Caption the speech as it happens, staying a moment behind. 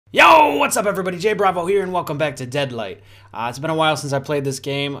Yo, what's up everybody? Jay Bravo here and welcome back to Deadlight. It's been a while since I played this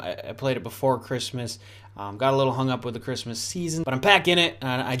game. I played it before Christmas. Got a little hung up with the Christmas season, but I'm back in it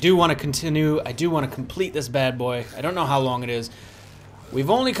and I do want to continue. I do want to complete this bad boy. I don't know how long it is. We've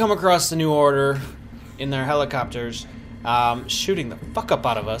only come across the New Order in their helicopters, shooting the fuck up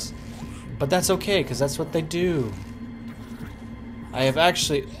out of us. But that's okay, because that's what they do. I have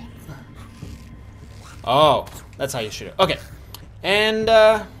actually... Oh, that's how you shoot it. Okay. And,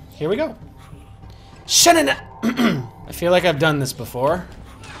 here we go. I feel like I've done this before.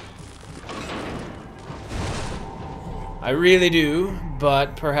 I really do,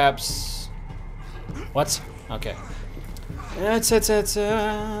 but perhaps... What? Okay. That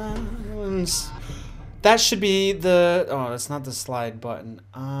should be the... Oh, that's not the slide button.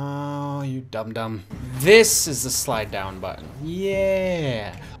 Oh, you dum-dum. This is the slide down button.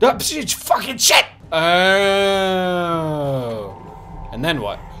 Yeah. Oh, fucking shit! Oh. And then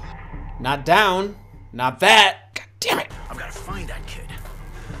what? Not down. Not that. God damn it. I've got to find that kid.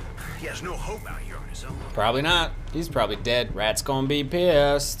 He has no hope out here on his own. Probably not. He's probably dead. Rat's gonna be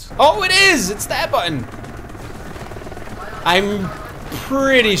pissed. Oh, it is! It's that button. I'm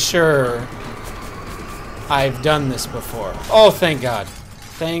pretty sure I've done this before. Oh, thank God.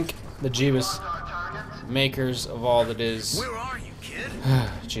 Thank the Jeebus makers of all that is. Where are you, kid?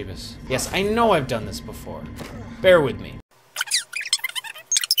 Jeebus. Yes, I know I've done this before. Bear with me.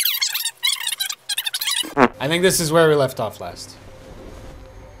 I think this is where we left off last.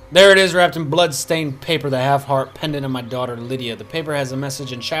 There it is, wrapped in blood-stained paper, the half-heart pendant of my daughter Lydia. The paper has a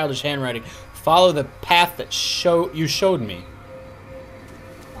message in childish handwriting. Follow the path that you showed me.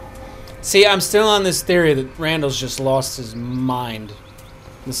 See, I'm still on this theory that Randall's just lost his mind.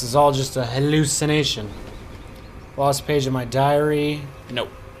 This is all just a hallucination. Lost page of my diary. Nope.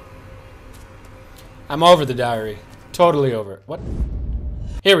 I'm over the diary. Totally over it. What?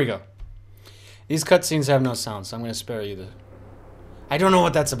 Here we go. These cutscenes have no sound, so I'm going to spare you the... I don't know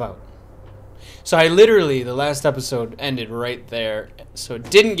what that's about. So I literally, the last episode ended right there, so it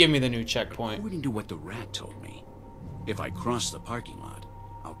didn't give me the new checkpoint. According to what the rat told me, if I cross the parking lot,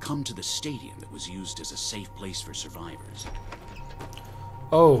 I'll come to the stadium that was used as a safe place for survivors.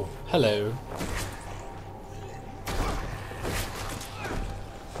 Oh, hello.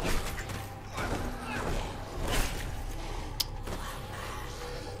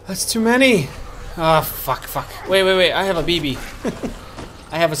 That's too many. Ah, fuck. Wait. I have a BB.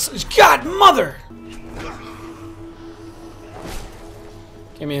 I have a... God, mother!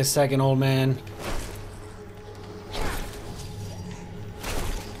 Give me a second, old man.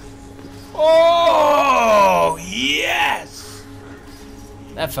 Oh, yes!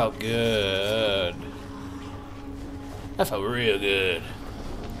 That felt good. That felt real good.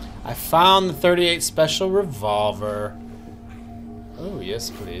 I found the 38 special revolver. Oh, yes,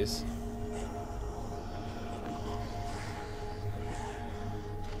 please.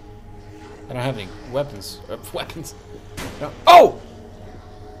 I don't have any weapons. No. Oh!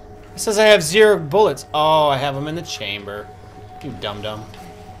 It says I have 0 bullets. Oh, I have them in the chamber. You dum-dum.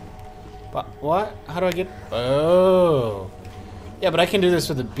 But what? How do I get... Oh. Yeah, but I can do this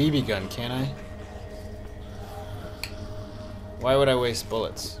with a BB gun, can't I? Why would I waste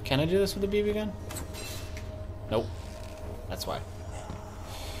bullets? Can I do this with a BB gun? Nope. That's why.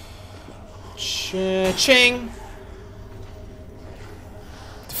 Ching!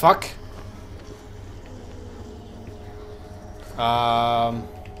 The fuck? I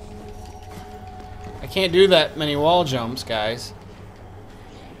can't do that many wall jumps, guys.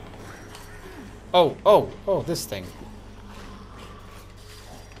 Oh, this thing.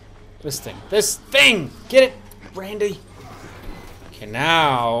 This thing! Get it, Randy! Okay,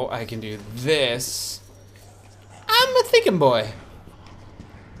 now I can do this. I'm a thinking boy.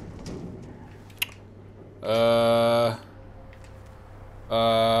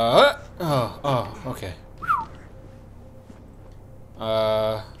 Okay.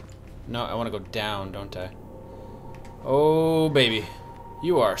 No, I want to go down, don't I? Oh, baby.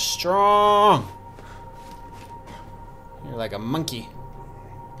 You are strong. You're like a monkey.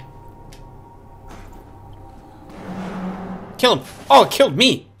 Kill him. Oh, it killed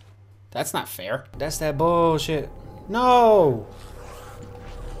me. That's not fair. That's that bullshit. No.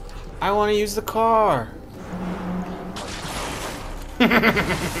 I want to use the car. Can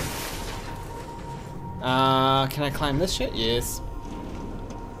I climb this shit? Yes.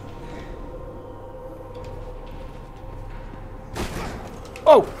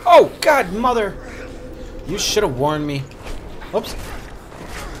 Oh, God, mother. You should have warned me. Oops.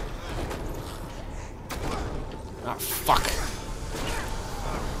 Ah, fuck.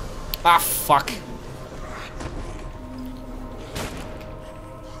 Ah, fuck.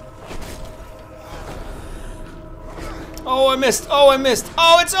 Oh, I missed. Oh, I missed.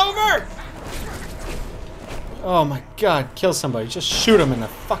 Oh, it's over! Oh my god, kill somebody. Just shoot him in the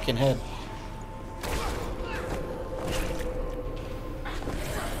fucking head.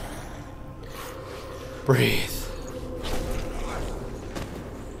 Breathe.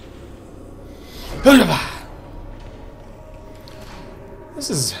 This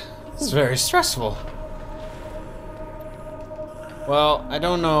is very stressful. Well, I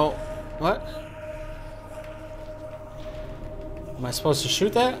don't know. What? Am I supposed to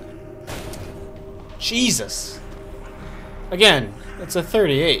shoot that? Jesus. Again, it's a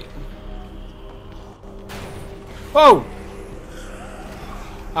 38. Whoa!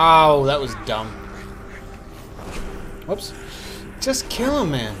 Oh, that was dumb. Whoops. Just kill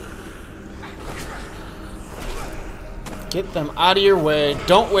him, man. Get them out of your way.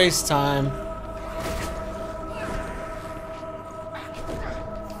 Don't waste time.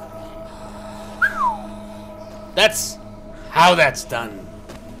 That's how that's done.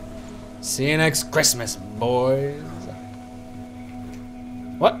 See you next Christmas, boys.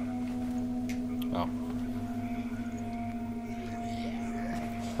 What? Oh.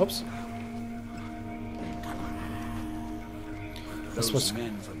 Whoops. Those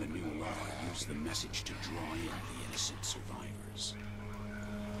men from the new law use the message to draw in the innocent survivors.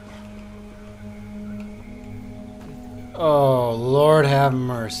 Oh, Lord have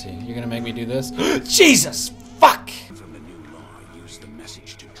mercy. You're gonna make me do this? Jesus! Fuck! From the new law use the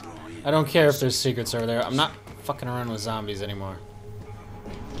message to draw in. I don't care if there's secrets over there. I'm not fucking around with zombies anymore.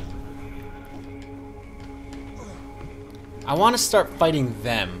 I want to start fighting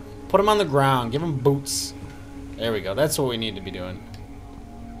them. Put them on the ground. Give them boots. There we go. That's what we need to be doing.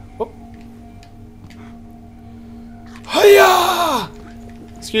 Whoop. Hiya!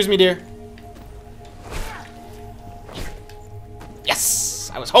 Excuse me, dear. Yes!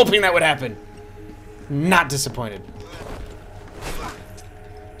 I was hoping that would happen. Not disappointed.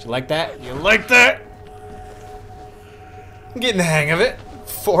 Did you like that? You like that? I'm getting the hang of it.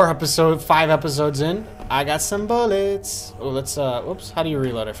 5 episodes in. I got some bullets. Oh, let's, whoops. How do you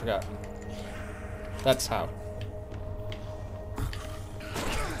reload? I forgot. That's how.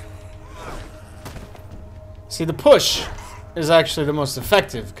 See, the push is actually the most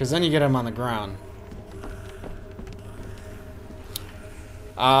effective, because then you get him on the ground.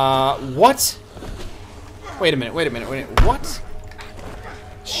 What? Wait a minute, what?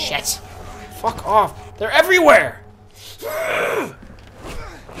 Shit. Fuck off. They're everywhere!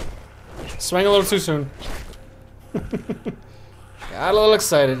 Swing a little too soon. Got a little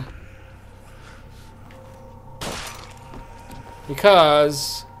excited.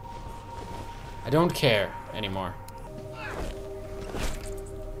 Because I don't care anymore.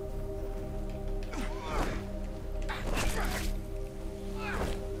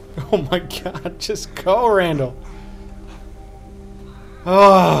 Oh my god, just go, Randall.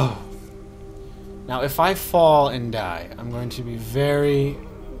 Oh. Now, if I fall and die, I'm going to be very,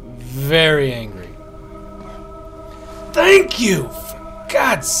 very angry. Thank you! For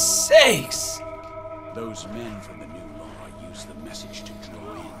God's sakes! Those men from the new law use the message to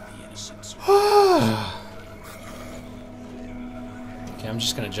draw in the innocent. Okay, I'm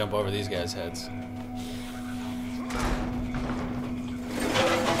just gonna jump over these guys' heads.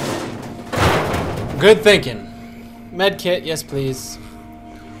 Good thinking. Medkit, yes please.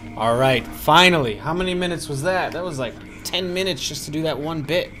 Alright, finally. How many minutes was that? That was like 10 minutes just to do that one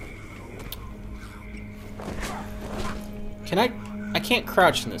bit. Can I can't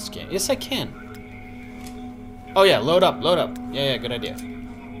crouch in this game. Yes, I can. Oh yeah, load up, load up. Yeah, good idea.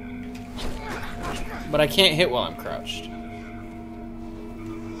 But I can't hit while I'm crouched.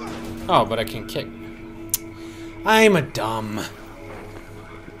 Oh, but I can kick. I'm a dumb.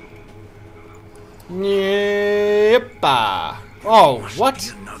 Yep. Oh,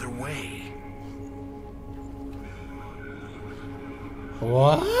 what? Another way.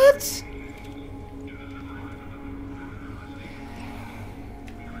 What?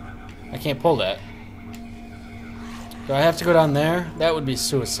 I can't pull that. Do I have to go down there? That would be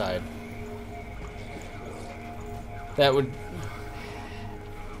suicide. That would...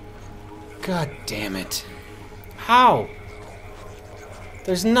 God damn it. How?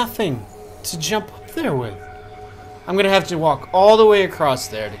 There's nothing to jump up there with. I'm gonna have to walk all the way across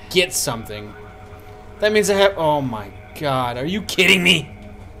there to get something. That means I have... Oh my god, are you kidding me?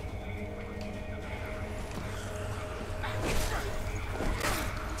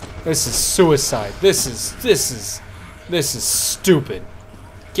 This is suicide. This is stupid.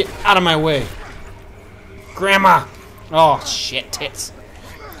 Get out of my way. Grandma! Oh shit, tits.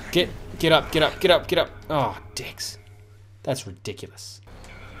 Get up, get up, get up, get up. Oh, dicks. That's ridiculous.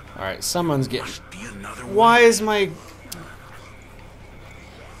 Alright, someone's getting... Why is my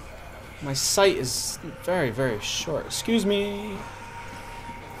My sight is very, very short. Excuse me.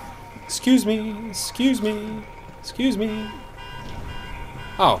 Excuse me. Excuse me. Excuse me.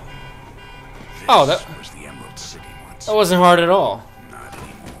 Oh. Oh, that was the Emerald City once. that wasn't hard at all. Not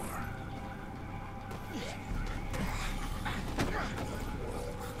anymore.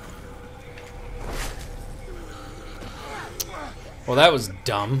 Well, that was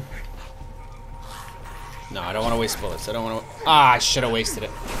dumb. No, I don't want to waste bullets. I don't want to. Ah, I should have wasted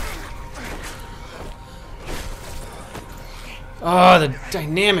it. Oh, the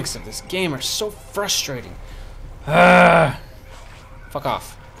dynamics of this game are so frustrating. Fuck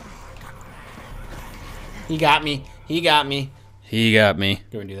off. He got me. He got me. He got me.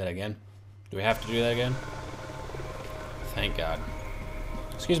 Do we do that again? Do we have to do that again? Thank God.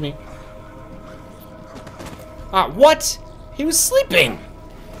 Excuse me. Ah, what? He was sleeping.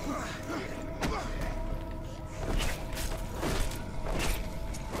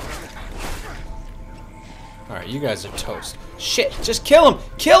 Alright, you guys are toast. Shit, just kill him!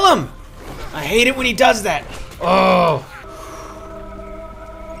 Kill him! I hate it when he does that. Oh.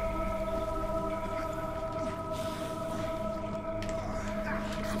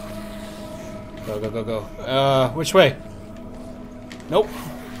 Go, go, go, go. Which way? Nope.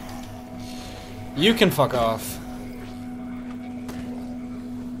 You can fuck off.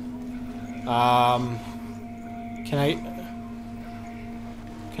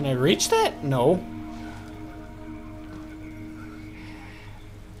 Can I reach that? No.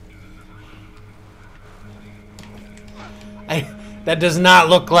 That does not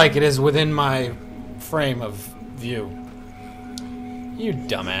look like it is within my frame of view. You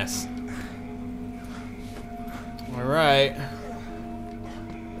dumbass. Alright.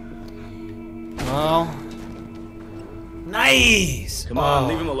 Well. Nice! Come on,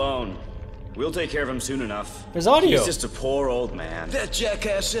 leave him alone. We'll take care of him soon enough. There's audio. He's just a poor old man. That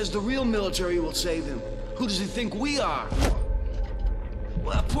jackass says the real military will save him. Who does he think we are?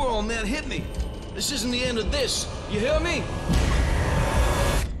 Well, that poor old man hit me. This isn't the end of this. You hear me?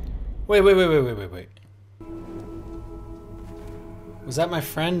 Wait. Was that my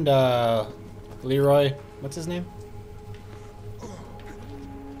friend, Leroy? What's his name?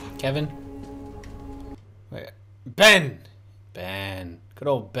 Kevin? Wait. Ben! Ben. Good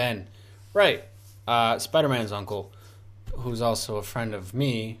old Ben. Right. Spider-Man's uncle, who's also a friend of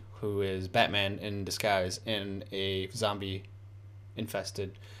me, who is Batman in disguise in a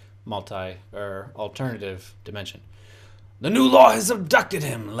zombie-infested alternative dimension. The new law has abducted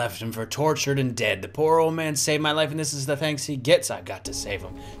him, left him for tortured and dead. The poor old man saved my life, and this is the thanks he gets. I got to save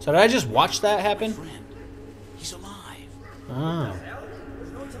him. So did I just watch that happen? Friend, he's alive. Oh.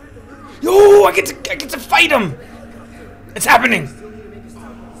 Yo, I get to fight him. It's happening.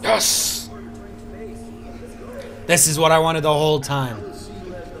 Yes. This is what I wanted the whole time.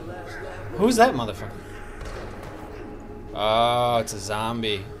 Who's that motherfucker? Oh, it's a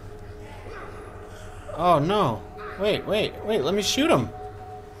zombie. Oh no. Wait, let me shoot him.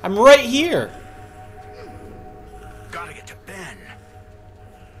 I'm right here. Gotta get to Ben.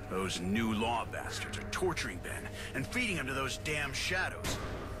 Those new law bastards are torturing Ben and feeding him to those damn shadows.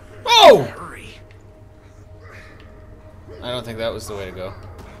 Oh! Hurry. I don't think that was the way to go.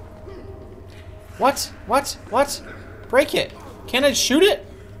 What? Break it. Can I shoot it?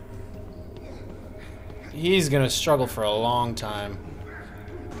 He's gonna struggle for a long time.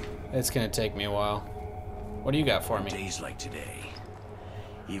 It's gonna take me a while. What do you got for me? Days like today,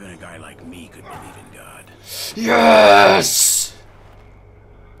 even a guy like me could believe in God. Yes!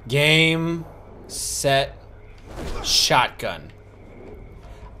 Game, set, shotgun.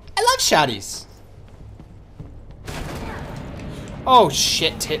 I love shotties. Oh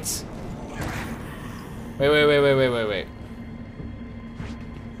shit, tits. Wait.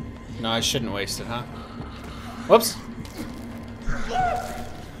 No, I shouldn't waste it, huh? Whoops.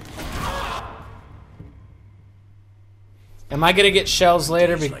 Am I gonna get shells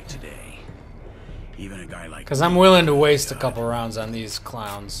later? Like today, even a guy like Because I'm willing to waste a couple rounds on these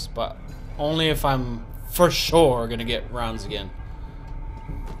clowns, but only if I'm for sure gonna get rounds again.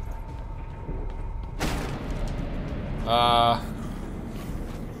 No,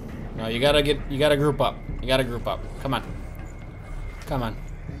 you gotta group up. You gotta group up. Come on.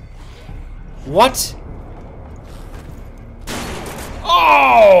 What?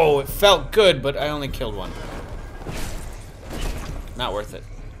 Oh, it felt good, but I only killed one. Not worth it.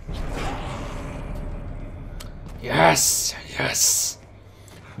 Yes.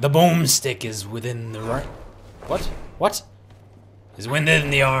 The boomstick is within the right. What? Is within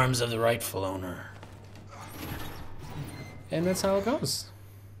the arms of the rightful owner. And that's how it goes.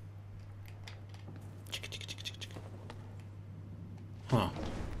 Huh.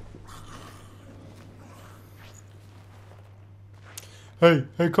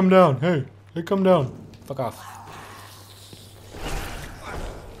 Hey, come down. Hey, come down. Fuck off.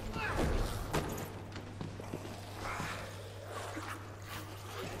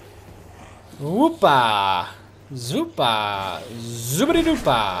 Whoopa! Zoopa!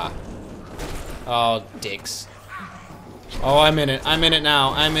 Zoobity-doopa! Oh, dicks. Oh, I'm in it. I'm in it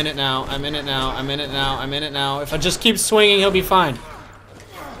now. I'm in it now. I'm in it now. I'm in it now. I'm in it now. If I just keep swinging, he'll be fine.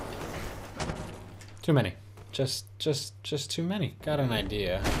 Too many. Just too many. Got an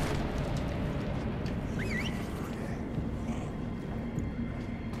idea.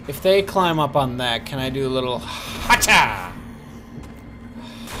 If they climb up on that, can I do a little hacha?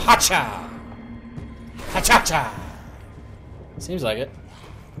 Hacha! Hacha-cha! Seems like it.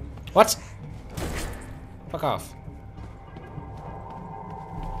 What? Fuck off.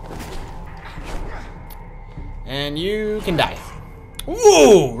 And you can die.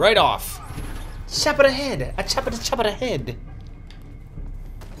 Ooh! Right off. Chop it ahead. I chop it ahead.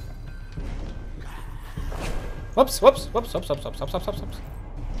 Whoops.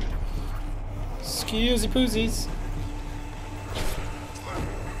 Excuse poozies.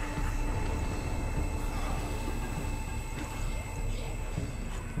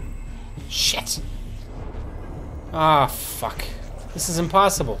 Shit. Ah, fuck. This is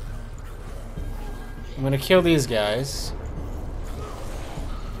impossible. I'm gonna kill these guys.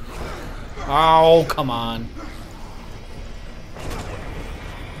 Oh, come on.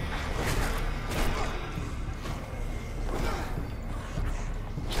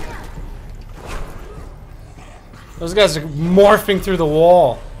 Those guys are morphing through the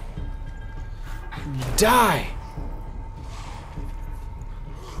wall. Die.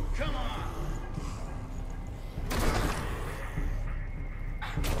 Come on.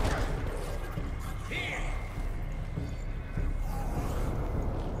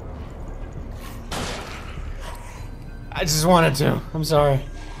 I just wanted to. I'm sorry.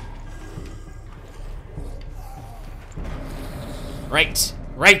 Right.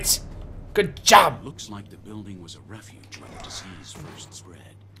 Good job. Looks like the building was a refuge when the disease first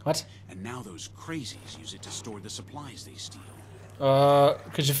spread. What? And now those crazies use it to store the supplies they steal.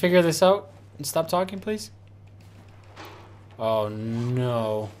 Could you figure this out and stop talking, please? Oh,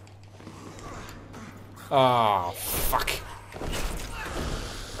 no. Oh, fuck.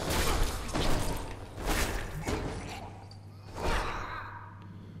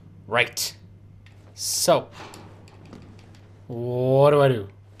 Right. So, what do I do?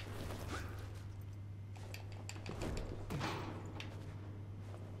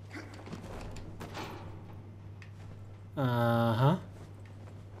 Uh-huh.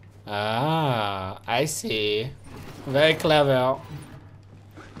 Ah, I see. Very clever.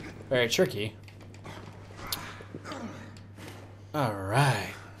 Very tricky.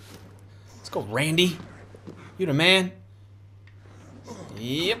 Alright. Let's go, Randy. You the man?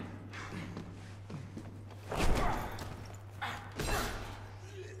 Yep.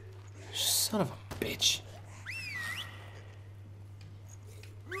 Son of a bitch.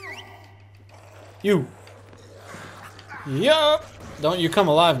 You. Yup. Don't you come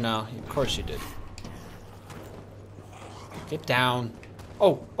alive now. Of course you did. Get down.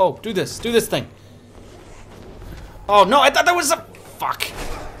 Oh, do this thing. Oh, no, I thought that was a... Fuck.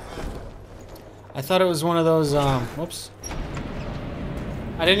 I thought it was one of those, whoops.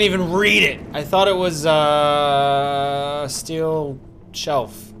 I didn't even read it. I thought it was, steel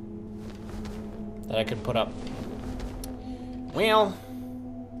shelf that I could put up. Well.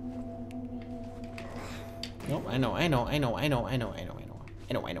 Nope, I know.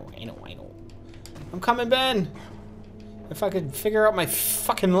 I'm coming, Ben. If I could figure out my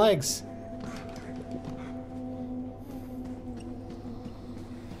fucking legs.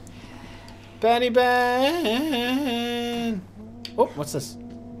 Benny Ben. Oh, what's this?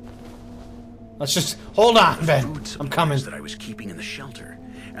 Let's just hold on, Ben. I'm coming. That I was keeping in the shelter,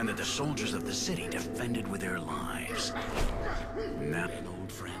 and that the soldiers of the city defended with their lives. Now, an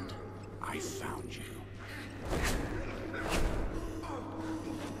old friend, I found you.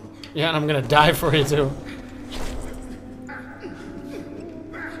 Yeah, and I'm gonna die for you too.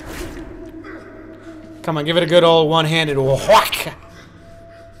 Come on, give it a good old one-handed whack.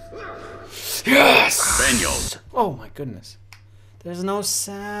 Yes! Beniold. Oh my goodness. There's no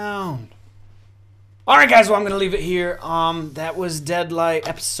sound. Alright guys, well I'm gonna leave it here. That was Deadlight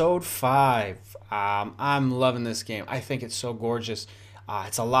episode 5. I'm loving this game. I think it's so gorgeous.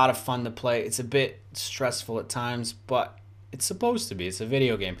 It's a lot of fun to play. It's a bit stressful at times, but it's supposed to be. It's a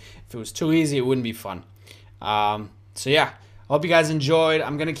video game. If it was too easy, it wouldn't be fun. So yeah, I hope you guys enjoyed.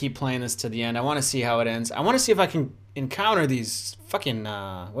 I'm gonna keep playing this to the end. I want to see how it ends. I want to see if I can encounter these fucking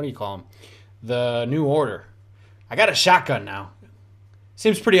what do you call them? The New Order. I got a shotgun now.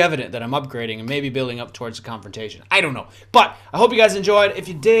 Seems pretty evident that I'm upgrading and maybe building up towards a confrontation. I don't know. But I hope you guys enjoyed. If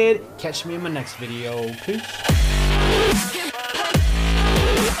you did, catch me in my next video. Peace.